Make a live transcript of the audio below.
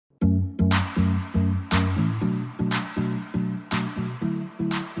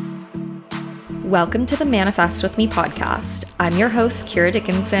Welcome to the Manifest With Me podcast. I'm your host, Kira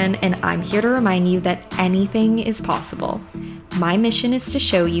Dickinson, and I'm here to remind you that anything is possible. My mission is to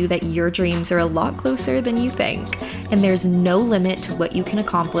show you that your dreams are a lot closer than you think, and there's no limit to what you can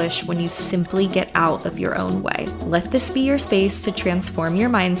accomplish when you simply get out of your own way. Let this be your space to transform your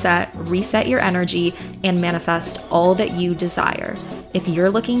mindset, reset your energy, and manifest all that you desire. If you're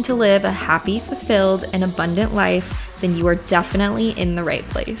looking to live a happy, fulfilled, and abundant life, then you are definitely in the right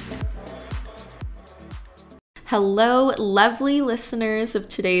place. Hello, lovely listeners of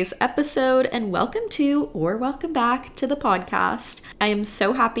today's episode, and welcome to or welcome back to the podcast. I am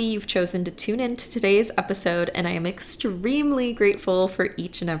so happy you've chosen to tune in to today's episode, and I am extremely grateful for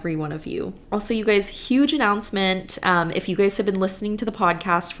each and every one of you. Also, you guys, huge announcement. If you guys have been listening to the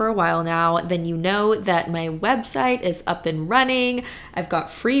podcast for a while now, then you know that my website is up and running. I've got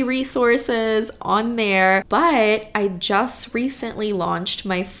free resources on there, but I just recently launched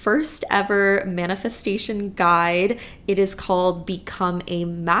my first ever manifestation guide. It is called Become a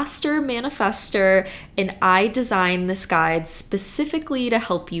Master Manifester, and I designed this guide specifically to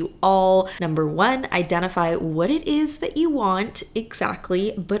help you all, number one, identify what it is that you want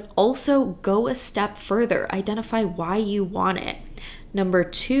exactly, but also go a step further, identify why you want it. Number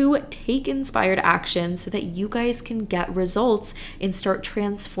two, take inspired action so that you guys can get results and start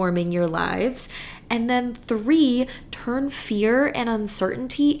transforming your lives. And then three, turn fear and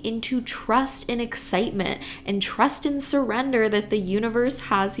uncertainty into trust and excitement, and trust and surrender that the universe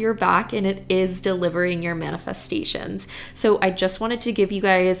has your back and it is delivering your manifestations. So I just wanted to give you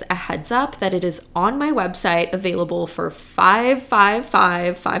guys a heads up that it is on my website, available for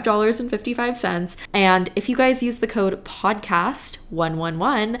 $5.55. And if you guys use the code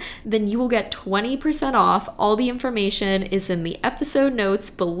podcast111, then you will get 20% off. All the information is in the episode notes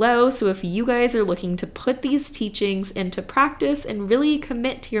below. So if you guys are looking to put these teachings into practice and really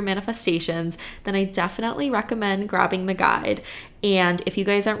commit to your manifestations, then I definitely recommend grabbing the guide. And if you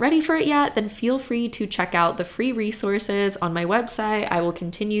guys aren't ready for it yet, then feel free to check out the free resources on my website. I will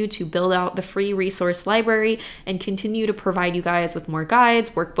continue to build out the free resource library and continue to provide you guys with more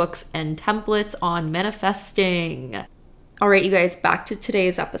guides, workbooks, and templates on manifesting. All right, you guys, back to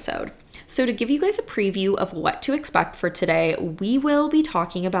today's episode. So to give you guys a preview of what to expect for today, we will be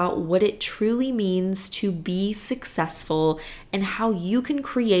talking about what it truly means to be successful and how you can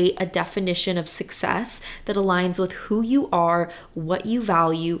create a definition of success that aligns with who you are, what you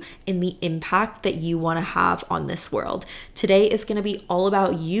value, and the impact that you want to have on this world. Today is going to be all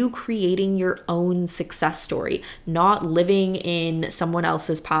about you creating your own success story, not living in someone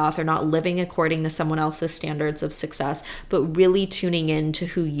else's path or not living according to someone else's standards of success, but really tuning in to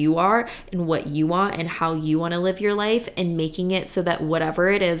who you are and what you want and how you want to live your life, and making it so that whatever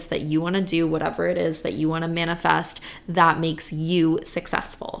it is that you want to do, whatever it is that you want to manifest, that makes you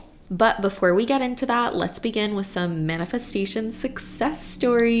successful. But before we get into that, let's begin with some manifestation success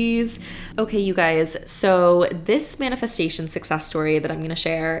stories. Okay, you guys, so this manifestation success story that I'm going to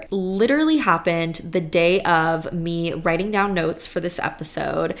share literally happened the day of me writing down notes for this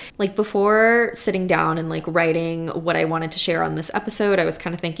episode. Like, before sitting down and like writing what I wanted to share on this episode, I was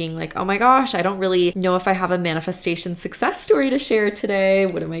kind of thinking like, oh my gosh, I don't really know if I have a manifestation success story to share today.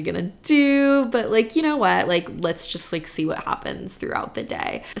 What am I going to do? But like, you know what? Like, let's just like see what happens throughout the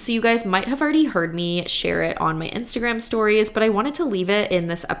day. So you guys might have already heard me share it on my Instagram stories, but I wanted to leave it in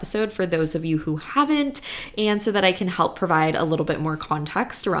this episode for those of you who haven't, and so that I can help provide a little bit more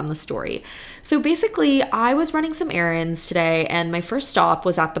context around the story. So basically, I was running some errands today, and my first stop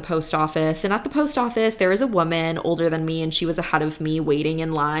was at the post office. And at the post office, there was a woman older than me, and she was ahead of me waiting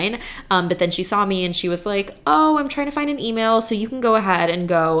in line. But then she saw me and she was like, oh, I'm trying to find an email, so you can go ahead and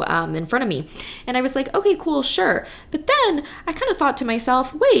go in front of me. And I was like, okay, cool, sure. But then I kind of thought to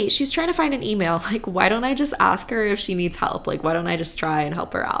myself, wait, she's trying to find an email. Like, why don't I just ask her if she needs help? Like, why don't I just try and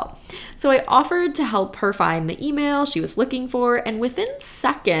help her out? So I offered to help her find the email she was looking for, and within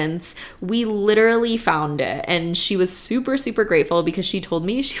seconds, we literally found it. And she was super, super grateful because she told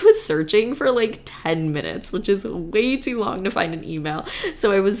me she was searching for like 10 minutes, which is way too long to find an email.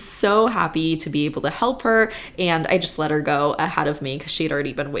 So I was so happy to be able to help her, and I just let her go ahead of me because she had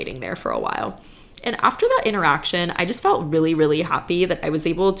already been waiting there for a while. And after that interaction, I just felt really, really happy that I was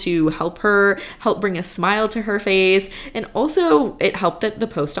able to help her, help bring a smile to her face. And also it helped that the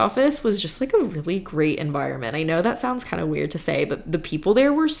post office was just like a really great environment. I know that sounds kind of weird to say, but the people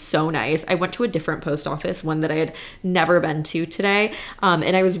there were so nice. I went to a different post office, one that I had never been to today.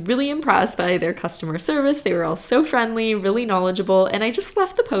 And I was really impressed by their customer service. They were all so friendly, really knowledgeable. And I just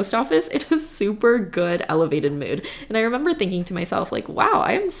left the post office in a super good, elevated mood. And I remember thinking to myself, like, wow,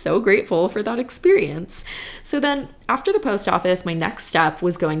 I am so grateful for that experience. experience. So then after the post office, my next step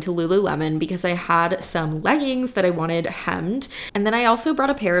was going to Lululemon because I had some leggings that I wanted hemmed. And then I also brought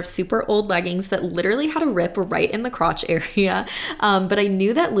a pair of super old leggings that literally had a rip right in the crotch area. But I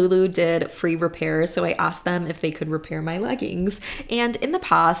knew that Lulu did free repair, so I asked them if they could repair my leggings. And in the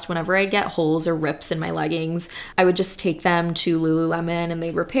past, whenever I get holes or rips in my leggings, I would just take them to Lululemon and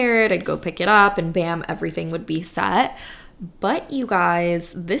they'd repair it. I'd go pick it up and bam, everything would be set. But you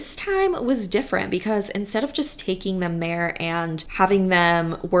guys, this time was different because instead of just taking them there and having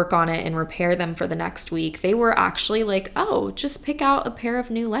them work on it and repair them for the next week, they were actually like, oh, just pick out a pair of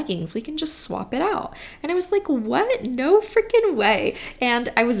new leggings. We can just swap it out. And I was like, what? No freaking way. And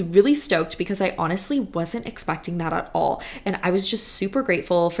I was really stoked because I honestly wasn't expecting that at all. And I was just super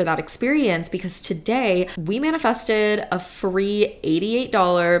grateful for that experience because today we manifested a free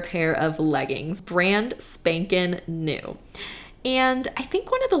 $88 pair of leggings, brand spankin' new. And I think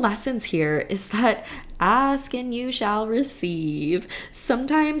one of the lessons here is that ask and you shall receive.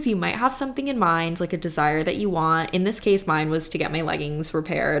 Sometimes you might have something in mind, like a desire that you want. In this case, mine was to get my leggings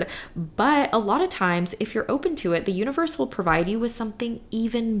repaired. But a lot of times, if you're open to it, the universe will provide you with something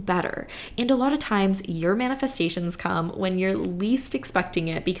even better. And a lot of times, your manifestations come when you're least expecting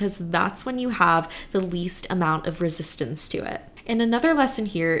it because that's when you have the least amount of resistance to it. And another lesson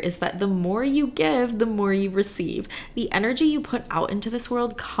here is that the more you give, the more you receive. The energy you put out into this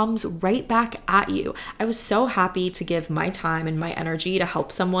world comes right back at you. I was so happy to give my time and my energy to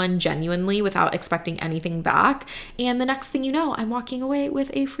help someone genuinely without expecting anything back. And the next thing you know, I'm walking away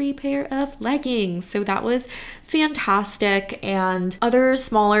with a free pair of leggings. So that was fantastic. And other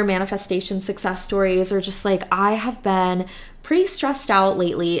smaller manifestation success stories are just like, I have been pretty stressed out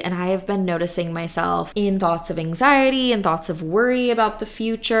lately, and I have been noticing myself in thoughts of anxiety and thoughts of worry about the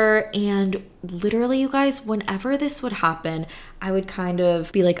future. And literally, you guys, whenever this would happen, I would kind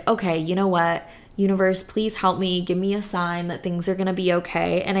of be like, okay, you know what? Universe, please help me. Give me a sign that things are going to be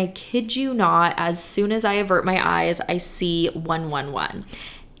okay. And I kid you not, as soon as I avert my eyes, I see 111.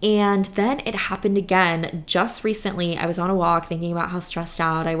 And then it happened again just recently. I was on a walk thinking about how stressed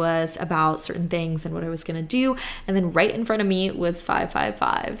out I was about certain things and what I was going to do. And then right in front of me was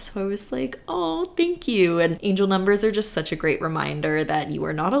 555. So I was like, oh, thank you. And angel numbers are just such a great reminder that you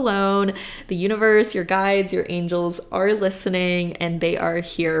are not alone. The universe, your guides, your angels are listening and they are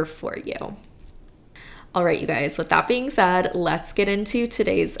here for you. All right, you guys, with that being said, let's get into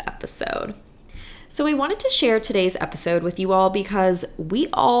today's episode. So I wanted to share today's episode with you all because we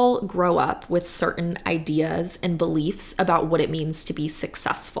all grow up with certain ideas and beliefs about what it means to be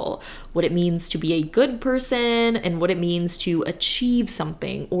successful, what it means to be a good person, and what it means to achieve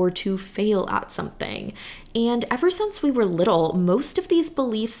something or to fail at something. And ever since we were little, most of these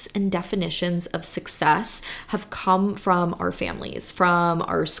beliefs and definitions of success have come from our families, from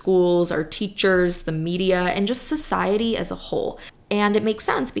our schools, our teachers, the media, and just society as a whole. And it makes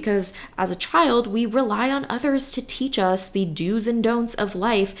sense because as a child, we rely on others to teach us the do's and don'ts of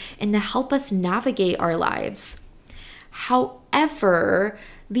life and to help us navigate our lives. However,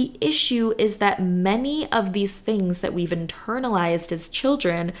 the issue is that many of these things that we've internalized as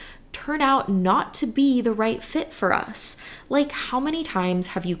children turn out not to be the right fit for us. Like, how many times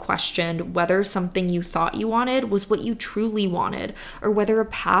have you questioned whether something you thought you wanted was what you truly wanted, or whether a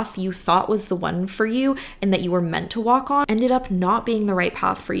path you thought was the one for you and that you were meant to walk on ended up not being the right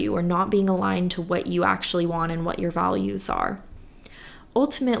path for you or not being aligned to what you actually want and what your values are?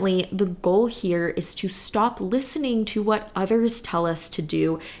 Ultimately, the goal here is to stop listening to what others tell us to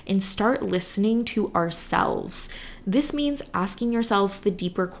do and start listening to ourselves. This means asking yourselves the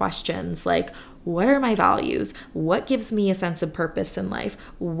deeper questions like, what are my values? What gives me a sense of purpose in life?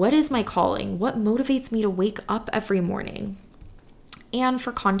 What is my calling? What motivates me to wake up every morning? And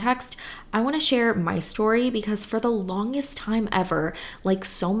for context, I want to share my story because for the longest time ever, like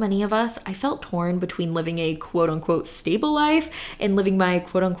so many of us, I felt torn between living a quote-unquote stable life and living my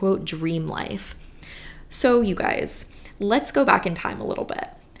quote-unquote dream life. So you guys, let's go back in time a little bit.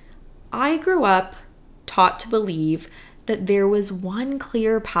 I grew up taught to believe that there was one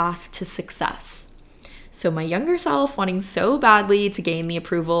clear path to success. So my younger self, wanting so badly to gain the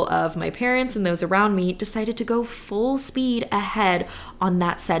approval of my parents and those around me, decided to go full speed ahead on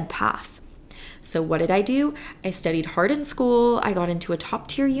that said path. So what did I do? I studied hard in school, I got into a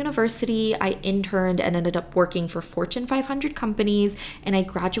top-tier university, I interned and ended up working for Fortune 500 companies, and I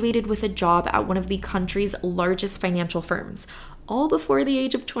graduated with a job at one of the country's largest financial firms, all before the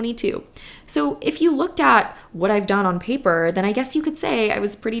age of 22. So if you looked at what I've done on paper, then I guess you could say I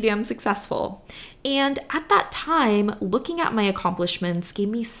was pretty damn successful. And at that time, looking at my accomplishments gave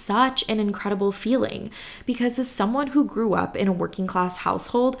me such an incredible feeling because as someone who grew up in a working class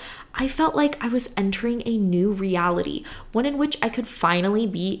household, I felt like I was entering a new reality, one in which I could finally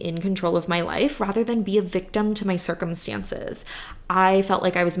be in control of my life rather than be a victim to my circumstances. I felt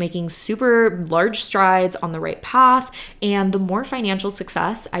like I was making super large strides on the right path, and the more financial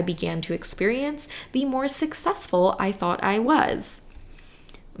success I began to experience, the more successful I thought I was.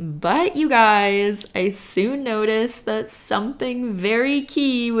 But you guys, I soon noticed that something very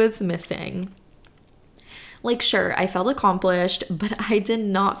key was missing. Like, sure, I felt accomplished, but I did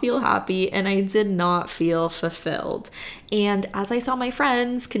not feel happy and I did not feel fulfilled. And as I saw my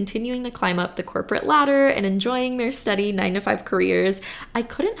friends continuing to climb up the corporate ladder and enjoying their steady 9-to-5 careers, I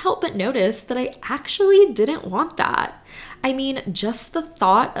couldn't help but notice that I actually didn't want that. I mean, just the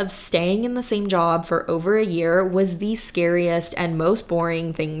thought of staying in the same job for over a year was the scariest and most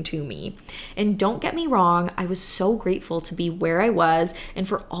boring thing to me. And don't get me wrong, I was so grateful to be where I was and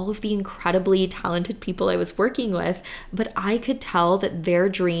for all of the incredibly talented people I was working with, but I could tell that their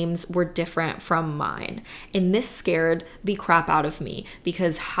dreams were different from mine. And this scared the crap out of me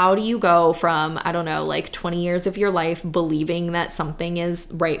because how do you go from, I don't know, like 20 years of your life believing that something is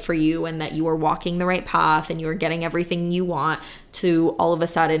right for you and that you are walking the right path and you are getting everything you want to all of a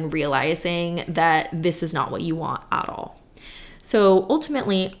sudden realizing that this is not what you want at all. So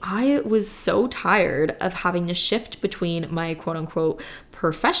ultimately, I was so tired of having to shift between my quote unquote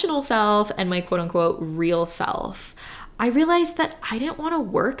professional self and my quote unquote real self. I realized that I didn't want to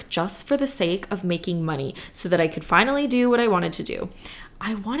work just for the sake of making money so that I could finally do what I wanted to do.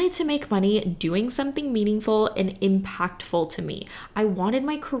 I wanted to make money doing something meaningful and impactful to me. I wanted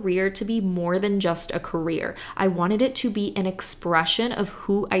my career to be more than just a career. I wanted it to be an expression of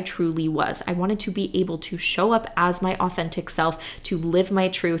who I truly was. I wanted to be able to show up as my authentic self, to live my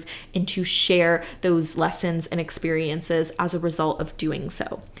truth, and to share those lessons and experiences as a result of doing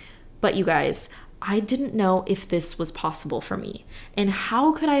so. But you guys, I didn't know if this was possible for me. And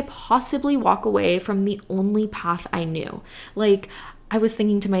how could I possibly walk away from the only path I knew? Like, I was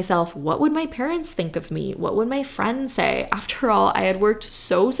thinking to myself, what would my parents think of me? What would my friends say? After all, I had worked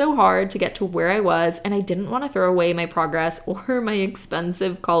so hard to get to where I was, and I didn't want to throw away my progress or my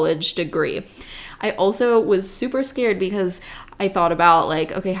expensive college degree. I also was super scared because I thought about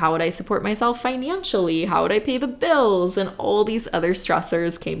like, okay, how would I support myself financially? How would I pay the bills? And all these other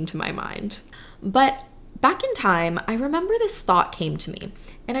stressors came to my mind. But back in time, I remember this thought came to me,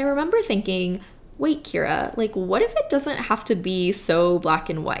 and I remember thinking, wait, Kira, like, what if it doesn't have to be so black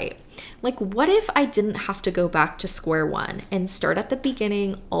and white? Like, what if I didn't have to go back to square one and start at the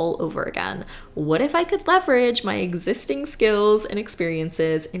beginning all over again? What if I could leverage my existing skills and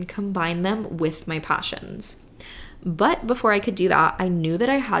experiences and combine them with my passions? But before I could do that, I knew that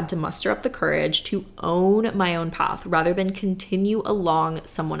I had to muster up the courage to own my own path rather than continue along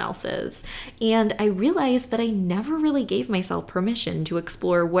someone else's. And I realized that I never really gave myself permission to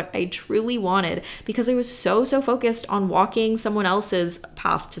explore what I truly wanted because I was so focused on walking someone else's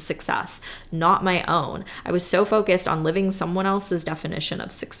path to success, not my own. I was so focused on living someone else's definition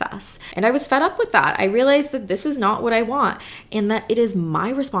of success. And I was fed up with that. I realized that this is not what I want and that it is my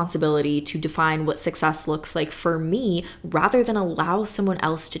responsibility to define what success looks like for me rather than allow someone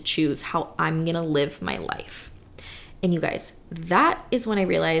else to choose how I'm gonna live my life. And you guys, that is when I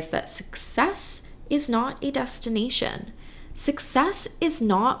realized that success is not a destination. Success is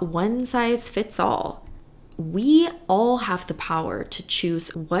not one size fits all. We all have the power to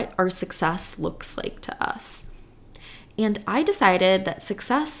choose what our success looks like to us. And I decided that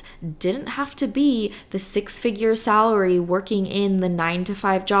success didn't have to be the 6-figure salary working in the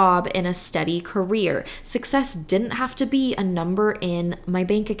 9-to-5 job in a steady career. Success didn't have to be a number in my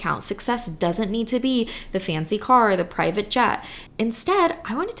bank account. Success doesn't need to be the fancy car, the private jet. Instead,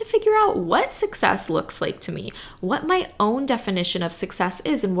 I wanted to figure out what success looks like to me, what my own definition of success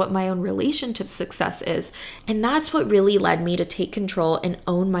is, and what my own relation to success is. And that's what really led me to take control and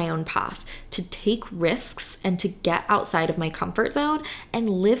own my own path, to take risks and to get outside of my comfort zone and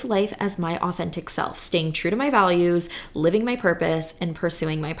live life as my authentic self, staying true to my values, living my purpose, and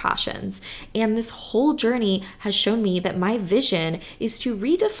pursuing my passions. And this whole journey has shown me that my vision is to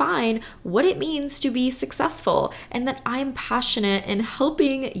redefine what it means to be successful, and that I'm passionate in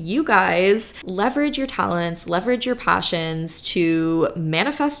helping you guys leverage your talents, leverage your passions to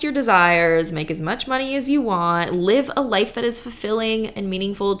manifest your desires, make as much money as you want, live a life that is fulfilling and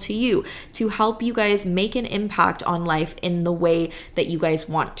meaningful to you, to help you guys make an impact on life in the way that you guys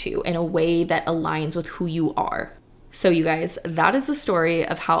want to, in a way that aligns with who you are. So you guys, that is the story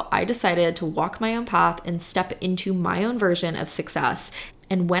of how I decided to walk my own path and step into my own version of success.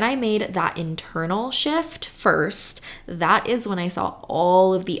 And when I made that internal shift first, that is when I saw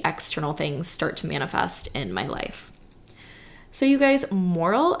all of the external things start to manifest in my life. So you guys,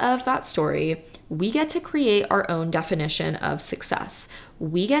 moral of that story, we get to create our own definition of success.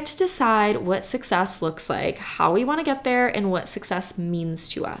 We get to decide what success looks like, how we want to get there, and what success means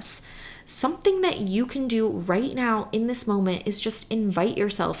to us. Something that you can do right now in this moment is just invite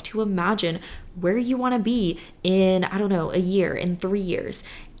yourself to imagine where you want to be in, a year, in 3 years.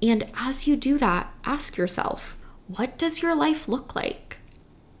 And as you do that, ask yourself, what does your life look like?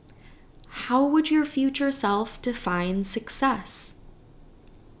 How would your future self define success?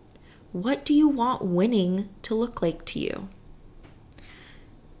 What do you want winning to look like to you?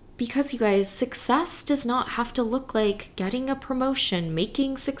 Because you guys, success does not have to look like getting a promotion,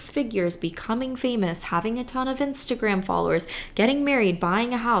 making 6 figures, becoming famous, having a ton of Instagram followers, getting married,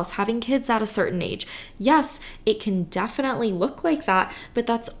 buying a house, having kids at a certain age. Yes, it can definitely look like that, but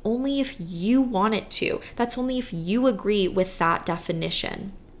that's only if you want it to. That's only if you agree with that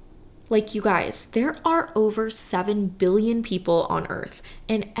definition. Like, you guys, there are over 7 billion people on Earth,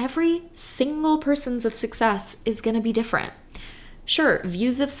 and every single person's of success is going to be different. Sure,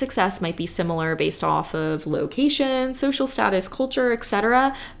 views of success might be similar based off of location, social status, culture,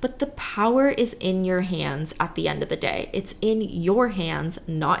 etc., but the power is in your hands at the end of the day. It's in your hands,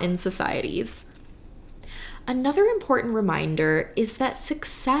 not in society's. Another important reminder is that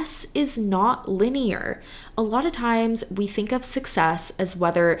success is not linear. A lot of times we think of success as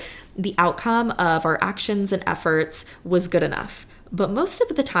whether the outcome of our actions and efforts was good enough. But most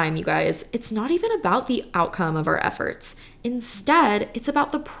of the time, you guys, it's not even about the outcome of our efforts. Instead, it's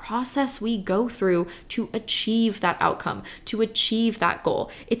about the process we go through to achieve that outcome, to achieve that goal.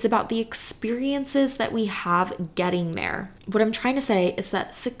 It's about the experiences that we have getting there. What I'm trying to say is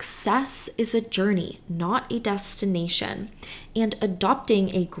that success is a journey, not a destination. And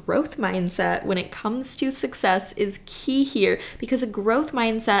adopting a growth mindset when it comes to success is key here, because a growth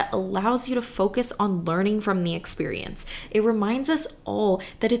mindset allows you to focus on learning from the experience. It reminds us all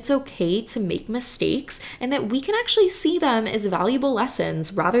that it's okay to make mistakes and that we can actually see them as valuable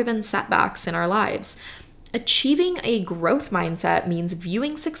lessons rather than setbacks in our lives. Achieving a growth mindset means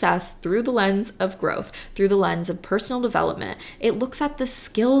viewing success through the lens of growth, through the lens of personal development. It looks at the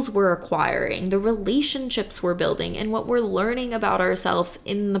skills we're acquiring, the relationships we're building, and what we're learning about ourselves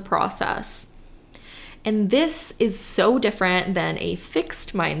in the process. And this is so different than a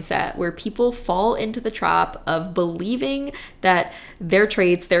fixed mindset where people fall into the trap of believing that their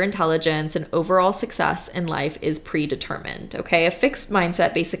traits, their intelligence, and overall success in life is predetermined, okay? A fixed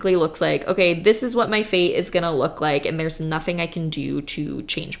mindset basically looks like, okay, this is what my fate is gonna look like, and there's nothing I can do to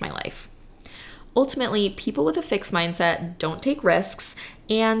change my life. Ultimately, people with a fixed mindset don't take risks,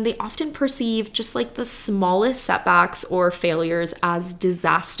 and they often perceive just like the smallest setbacks or failures as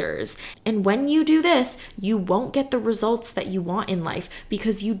disasters. And when you do this, you won't get the results that you want in life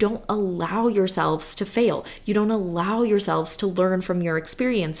because you don't allow yourselves to fail. You don't allow yourselves to learn from your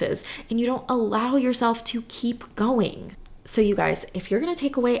experiences, and you don't allow yourself to keep going. So you guys, if you're going to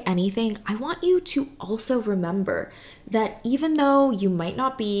take away anything, I want you to also remember that even though you might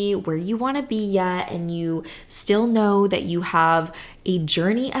not be where you want to be yet, and you still know that you have a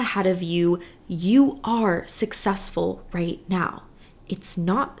journey ahead of you, you are successful right now. It's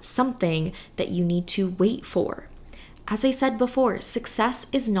not something that you need to wait for. As I said before, success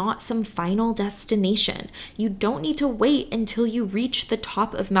is not some final destination. You don't need to wait until you reach the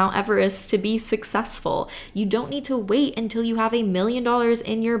top of Mount Everest to be successful. You don't need to wait until you have $1 million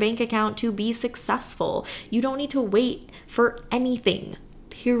in your bank account to be successful. You don't need to wait for anything,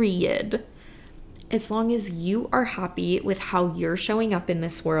 period. As long as you are happy with how you're showing up in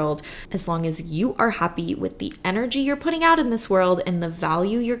this world, as long as you are happy with the energy you're putting out in this world and the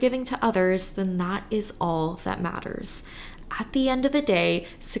value you're giving to others, then that is all that matters. At the end of the day,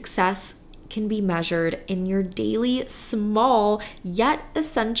 success can be measured in your daily, small, yet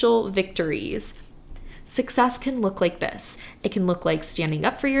essential victories. Success can look like this. It can look like standing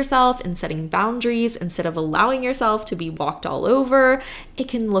up for yourself and setting boundaries instead of allowing yourself to be walked all over. It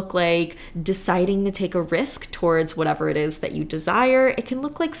can look like deciding to take a risk towards whatever it is that you desire. It can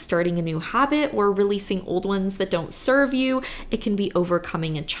look like starting a new habit or releasing old ones that don't serve you. It can be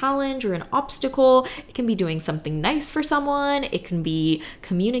overcoming a challenge or an obstacle. It can be doing something nice for someone. It can be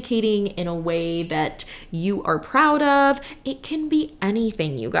communicating in a way that you are proud of. It can be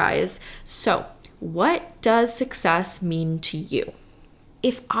anything, you guys. So, what does success mean to you?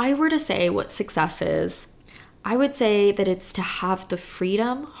 If I were to say what success is, I would say that it's to have the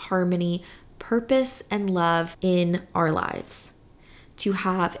freedom, harmony, purpose, and love in our lives. to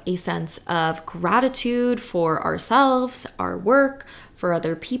have a sense of gratitude for ourselves, our work, for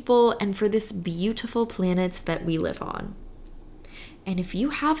other people, and for this beautiful planet that we live on. And if you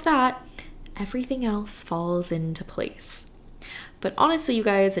have that, everything else falls into place. But honestly, you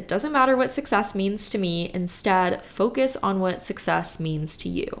guys, it doesn't matter what success means to me. Instead, focus on what success means to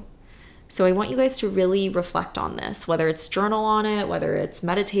you. So I want you guys to really reflect on this, whether it's journal on it, whether it's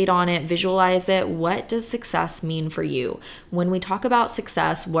meditate on it, visualize it. What does success mean for you? When we talk about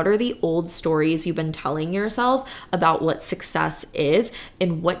success, what are the old stories you've been telling yourself about what success is?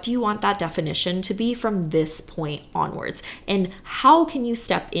 And what do you want that definition to be from this point onwards? And how can you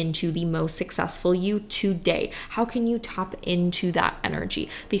step into the most successful you today? How can you tap into that energy?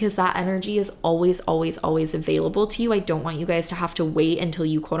 Because that energy is always, always, always available to you. I don't want you guys to have to wait until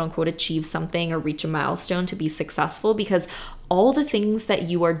you quote unquote achieve something or reach a milestone to be successful, because all the things that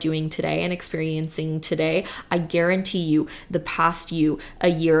you are doing today and experiencing today, I guarantee you, the past you a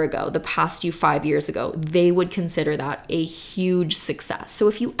year ago, the past you 5 years ago, they would consider that a huge success. So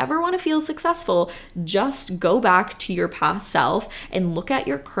if you ever want to feel successful, just go back to your past self and look at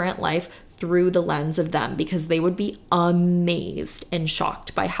your current life through the lens of them, because they would be amazed and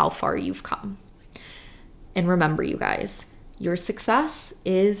shocked by how far you've come. And remember, you guys, your success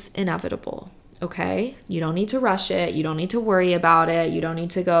is inevitable, okay? You don't need to rush it. You don't need to worry about it. You don't need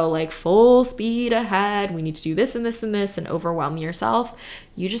to go like full speed ahead. We need to do this and this and this and overwhelm yourself.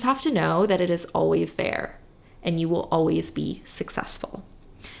 You just have to know that it is always there and you will always be successful,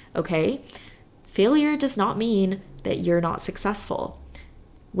 okay? Failure does not mean that you're not successful.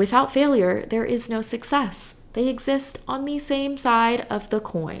 Without failure, there is no success. They exist on the same side of the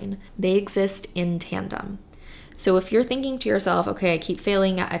coin. They exist in tandem. So if you're thinking to yourself, okay, I keep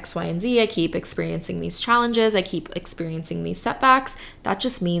failing at X, Y, and Z, I keep experiencing these challenges, I keep experiencing these setbacks, that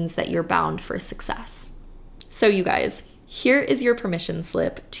just means that you're bound for success. So you guys, here is your permission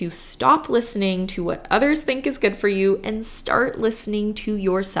slip to stop listening to what others think is good for you and start listening to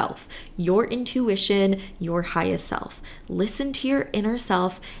yourself, your intuition, your highest self. Listen to your inner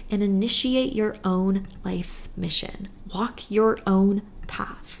self and initiate your own life's mission. Walk your own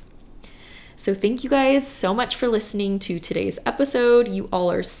path. So thank you guys so much for listening to today's episode. You all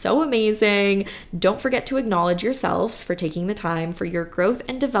are so amazing. Don't forget to acknowledge yourselves for taking the time for your growth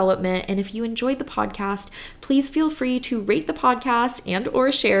and development. And if you enjoyed the podcast, please feel free to rate the podcast and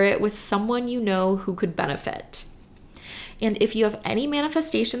or share it with someone you know who could benefit. And if you have any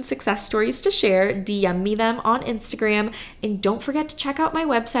manifestation success stories to share, DM me them on Instagram. And don't forget to check out my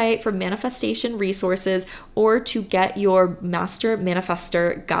website for manifestation resources or to get your Master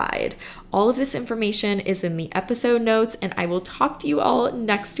Manifestor guide. All of this information is in the episode notes, and I will talk to you all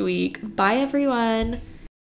next week. Bye, everyone.